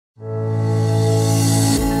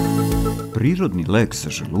Prirodni lek za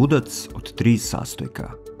želudac od 3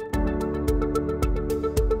 sastojka.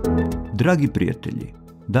 Dragi prijatelji,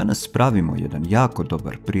 danas pravimo jedan jako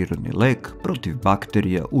dobar prirodni lek protiv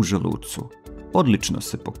bakterija u želucu. Odlično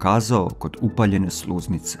se pokazao kod upaljene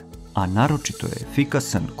sluznice, a naročito je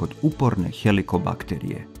efikasan kod uporne heliko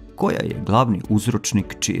bakterije, koja je glavni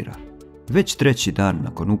uzročnik čira. Već 3. dan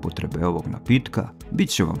nakon upotrebe ovog napitka bit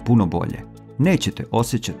će vam puno bolje. Nećete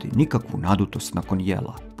osjećati nikakvu nadutost nakon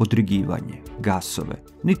jela, podrigivanje, gasove,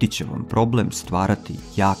 niti će vam problem stvarati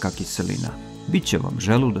jaka kiselina. Biće vam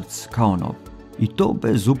želudac kao nov. I to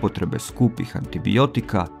bez upotrebe skupih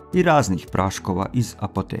antibiotika i raznih praškova iz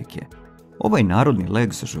apoteke. Ovaj narodni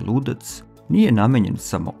lek za želudac nije namenjen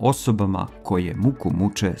samo osobama koje muku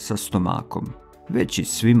muče sa stomakom, već i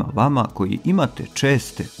svima vama koji imate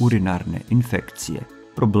česte urinarne infekcije,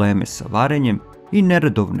 probleme sa varenjem i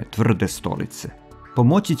neredovne tvrde stolice.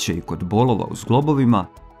 Pomoći će i kod bolova u zglobovima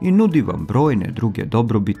i nudi vam brojne druge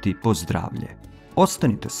dobrobiti po zdravlje.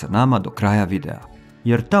 Ostanite sa nama do kraja videa,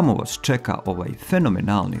 jer tamo vas čeka ovaj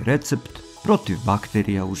fenomenalni recept protiv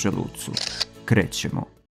bakterija u želucu. Krećemo!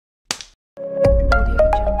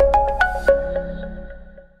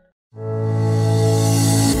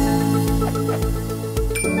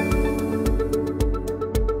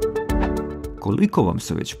 Koliko vam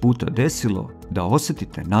se već puta desilo da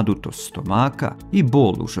osjetite nadutost stomaka i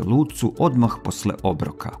bol u želucu odmah posle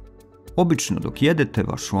obroka? Obično dok jedete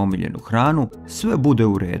vašu omiljenu hranu sve bude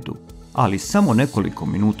u redu, ali samo nekoliko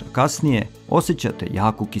minuta kasnije osjećate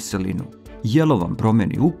jaku kiselinu. Jelo vam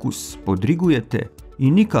promeni ukus, podrigujete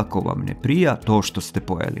i nikako vam ne prija to što ste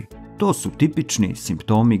pojeli. To su tipični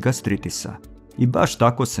simptomi gastritisa i baš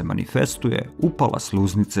tako se manifestuje upala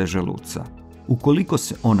sluznice želuca. Ukoliko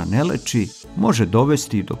se ona ne leči, može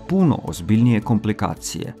dovesti do puno ozbiljnije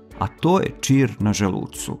komplikacije, a to je čir na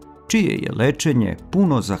želucu, čije je lečenje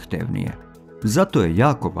puno zahtevnije. Zato je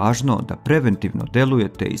jako važno da preventivno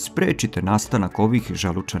delujete i sprečite nastanak ovih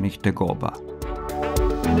želučanih tegoba.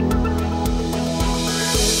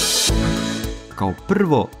 Kao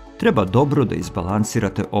prvo, treba dobro da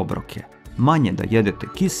izbalansirate obroke, manje da jedete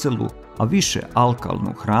kiselu, a više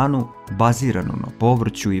alkalnu hranu baziranu na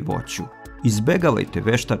povrću i voću. Izbegavajte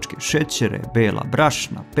veštačke šećere, bela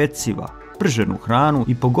brašna, peciva, prženu hranu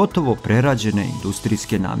i pogotovo prerađene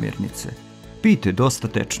industrijske namirnice. Pijte dosta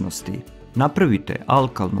tečnosti, napravite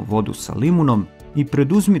alkalnu vodu sa limunom i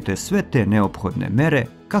preduzmite sve te neophodne mere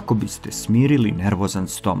kako biste smirili nervozan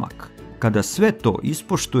stomak. Kada sve to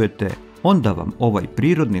ispoštujete, onda vam ovaj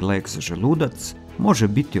prirodni lek za želudac može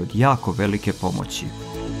biti od jako velike pomoći.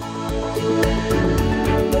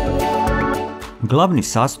 Glavni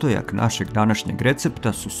sastojak našeg današnjeg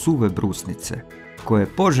recepta su suve brusnice, koje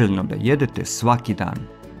je poželjno da jedete svaki dan.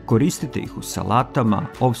 Koristite ih u salatama,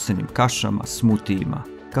 ovsenim kašama, smutijima,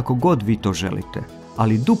 kako god vi to želite,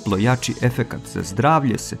 ali duplo jači efekat za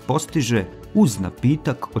zdravlje se postiže uz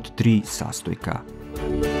napitak od 3 sastojka.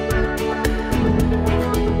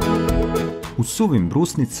 U suvim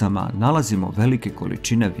brusnicama nalazimo velike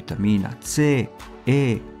količine vitamina C,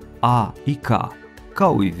 E, A i K,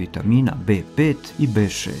 kao i vitamina B5 i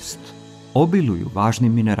B6. Obiluju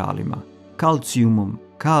važnim mineralima, kalcijumom,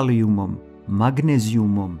 kalijumom,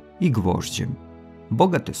 magnezijumom i gvožđem.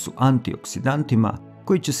 Bogate su antioksidantima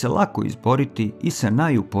koji će se lako izboriti i sa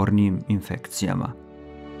najupornijim infekcijama.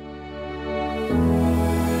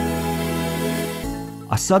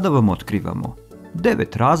 A sada vam otkrivamo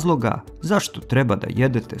 9 razloga zašto treba da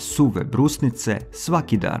jedete suve brusnice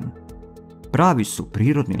svaki dan. Pravi su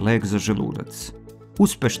prirodni lek za želudac.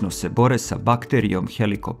 Uspešno se bore sa bakterijom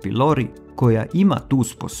heliko koja ima tu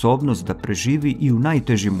sposobnost da preživi i u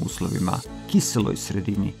najtežim uslovima, kiseloj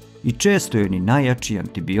sredini, i često joj ni najjači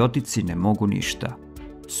antibiotici ne mogu ništa.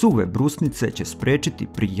 Suve brusnice će sprečiti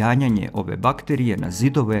prijanjanje ove bakterije na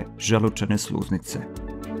zidove želučane sluznice.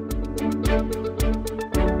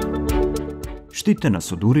 Štite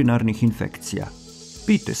nas od urinarnih infekcija.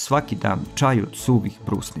 Pijte svaki dan čaj od suvih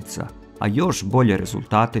brusnica, a još bolje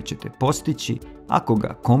rezultate ćete postići ako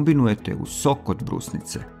ga kombinujete u sok od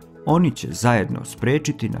brusnice. Oni će zajedno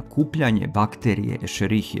sprečiti nakupljanje bakterije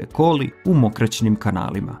Escherichia coli u mokraćnim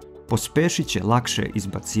kanalima. Pospešit će lakše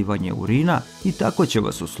izbacivanje urina i tako će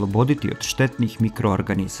vas osloboditi od štetnih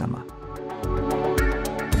mikroorganizama.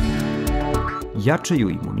 Jačaju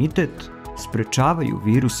imunitet, sprečavaju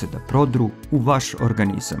viruse da prodru u vaš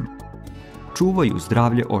organizam. Čuvaju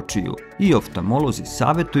zdravlje očiju i oftalmolozi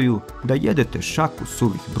savjetuju da jedete šaku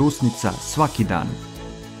suvih brusnica svaki dan.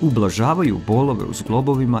 Ublažavaju bolove u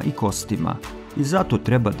zglobovima i kostima i zato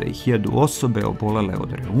treba da ih jedu osobe obolele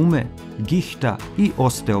od reume, gihta i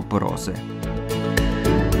osteoporoze.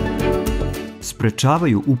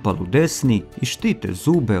 sprečavaju upalu desni i štite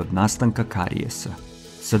zube od nastanka karijesa.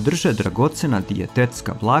 Sadrže dragocena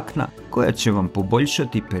dijetetska vlakna koja će vam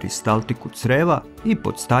poboljšati peristaltiku crijeva i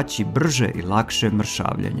podstaći brže i lakše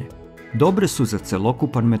mršavljenje. Dobre su za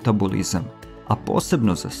celokupan metabolizam, a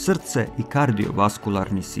posebno za srce i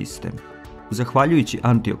kardiovaskularni sistem. Zahvaljujući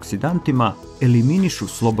antioksidantima, eliminišu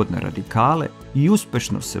slobodne radikale i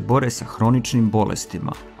uspešno se bore sa hroničnim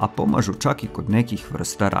bolestima, a pomažu čak i kod nekih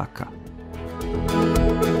vrsta raka.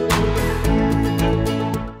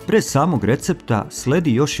 Pre samog recepta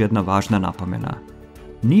sledi još jedna važna napomena.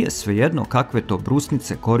 Nije svejedno kakve to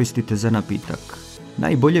brusnice koristite za napitak.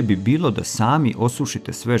 Najbolje bi bilo da sami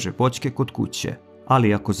osušite sveže voćke kod kuće,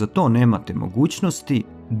 ali ako za to nemate mogućnosti,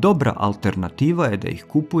 dobra alternativa je da ih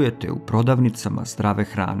kupujete u prodavnicama zdrave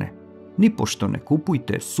hrane. Nipošto ne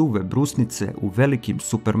kupujte suve brusnice u velikim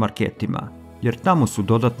supermarketima, jer tamo su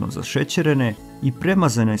dodatno zašećerene i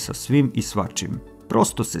premazane sa svim i svačim.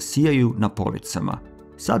 Prosto se sijaju na policama.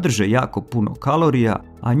 Sadrže jako puno kalorija,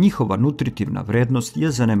 a njihova nutritivna vrednost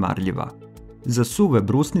je zanemarljiva. Za suve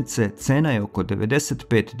brusnice cena je oko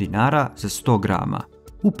 95 dinara za 100 grama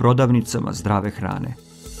u prodavnicama zdrave hrane.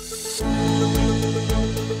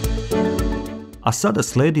 A sada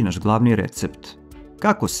sledi naš glavni recept.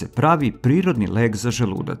 Kako se pravi prirodni lek za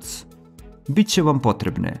želudac? Biće vam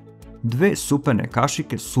potrebne 2 supene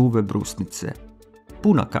kašike suve brusnice,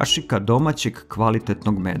 puna kašika domaćeg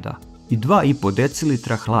kvalitetnog meda i 2,5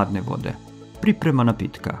 decilitra hladne vode. Priprema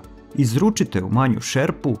napitka. Izručite u manju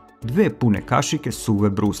šerpu 2 pune kašike suve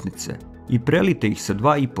brusnice i prelite ih sa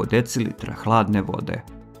 2,5 decilitra hladne vode.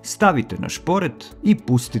 Stavite na šporet i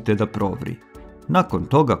pustite da provri. Nakon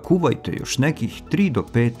toga kuvajte još nekih 3 do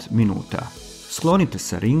 5 minuta. Sklonite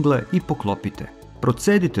sa ringle i poklopite.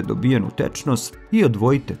 Procedite dobijenu tečnost i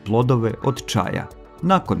odvojite plodove od čaja.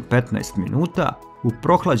 Nakon 15 minuta u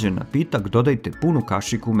prohlađen napitak dodajte punu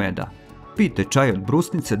kašiku meda. Pijte čaj od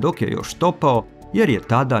brusnice dok je još topao, jer je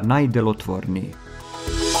tada najdelotvorniji.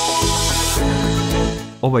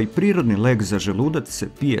 Ovaj prirodni lek za želudac se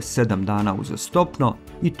pije 7 dana uzastopno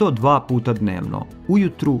i to 2 puta dnevno,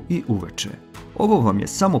 ujutru i uveče. Ovo vam je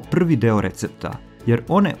samo prvi deo recepta, jer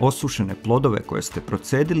one osušene plodove koje ste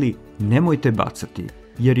procedili nemojte bacati,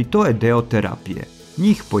 jer i to je deo terapije.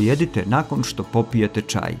 Njih pojedite nakon što popijete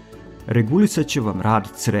čaj. Regulisat će vam rad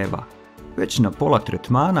crijeva. Već na pola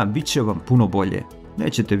tretmana bit će vam puno bolje.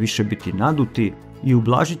 Nećete više biti naduti i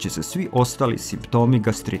ublažit će se svi ostali simptomi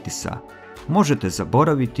gastritisa. Možete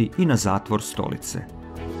zaboraviti i na zatvor stolice.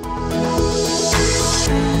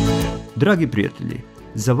 Dragi prijatelji,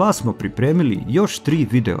 za vas smo pripremili još 3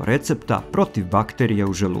 video recepta protiv bakterija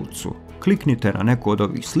u želucu. Kliknite na neku od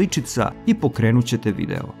ovih sličica i pokrenut ćete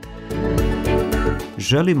video.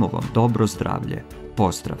 Želimo vam dobro zdravlje.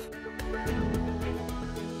 Pozdrav!